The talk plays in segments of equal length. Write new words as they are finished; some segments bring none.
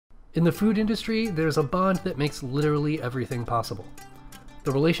In the food industry, there's a bond that makes literally everything possible: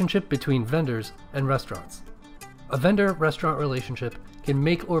 the relationship between vendors and restaurants. A vendor-restaurant relationship can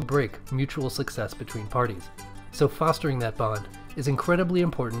make or break mutual success between parties, so fostering that bond is incredibly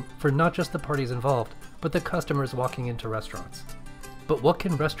important for not just the parties involved, but the customers walking into restaurants. But what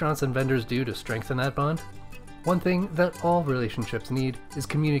can restaurants and vendors do to strengthen that bond? One thing that all relationships need is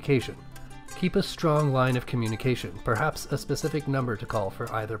communication. Keep a strong line of communication, perhaps a specific number to call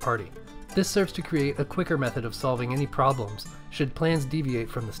for either party. This serves to create a quicker method of solving any problems should plans deviate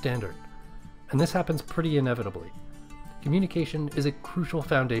from the standard. And this happens pretty inevitably. Communication is a crucial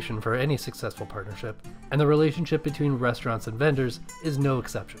foundation for any successful partnership, and the relationship between restaurants and vendors is no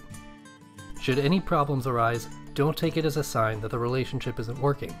exception. Should any problems arise, don't take it as a sign that the relationship isn't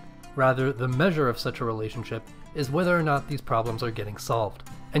working. Rather, the measure of such a relationship is whether or not these problems are getting solved,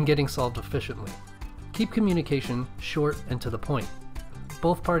 and getting solved efficiently. Keep communication short and to the point.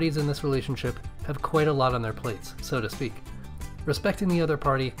 Both parties in this relationship have quite a lot on their plates, so to speak. Respecting the other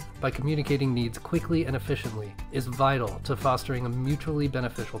party by communicating needs quickly and efficiently is vital to fostering a mutually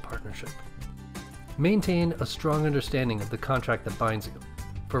beneficial partnership. Maintain a strong understanding of the contract that binds you.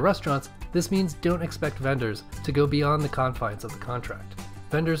 For restaurants, this means don't expect vendors to go beyond the confines of the contract.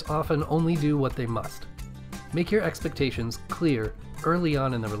 Vendors often only do what they must. Make your expectations clear early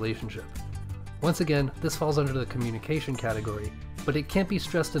on in the relationship. Once again, this falls under the communication category, but it can't be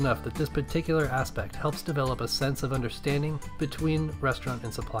stressed enough that this particular aspect helps develop a sense of understanding between restaurant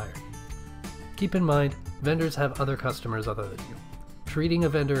and supplier. Keep in mind, vendors have other customers other than you. Treating a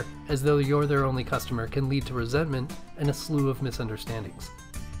vendor as though you're their only customer can lead to resentment and a slew of misunderstandings.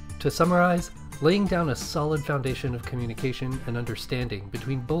 To summarize, laying down a solid foundation of communication and understanding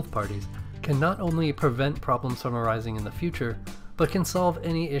between both parties can not only prevent problems from arising in the future, but can solve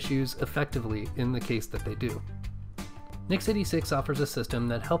any issues effectively in the case that they do. Nix86 offers a system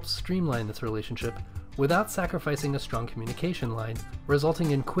that helps streamline this relationship without sacrificing a strong communication line,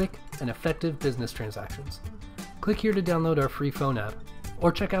 resulting in quick and effective business transactions. Click here to download our free phone app,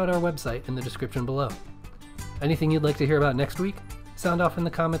 or check out our website in the description below. Anything you'd like to hear about next week? Sound off in the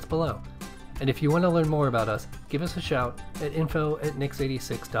comments below. And if you want to learn more about us, give us a shout at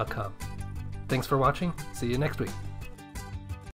info@nix86.com. Thanks for watching, see you next week.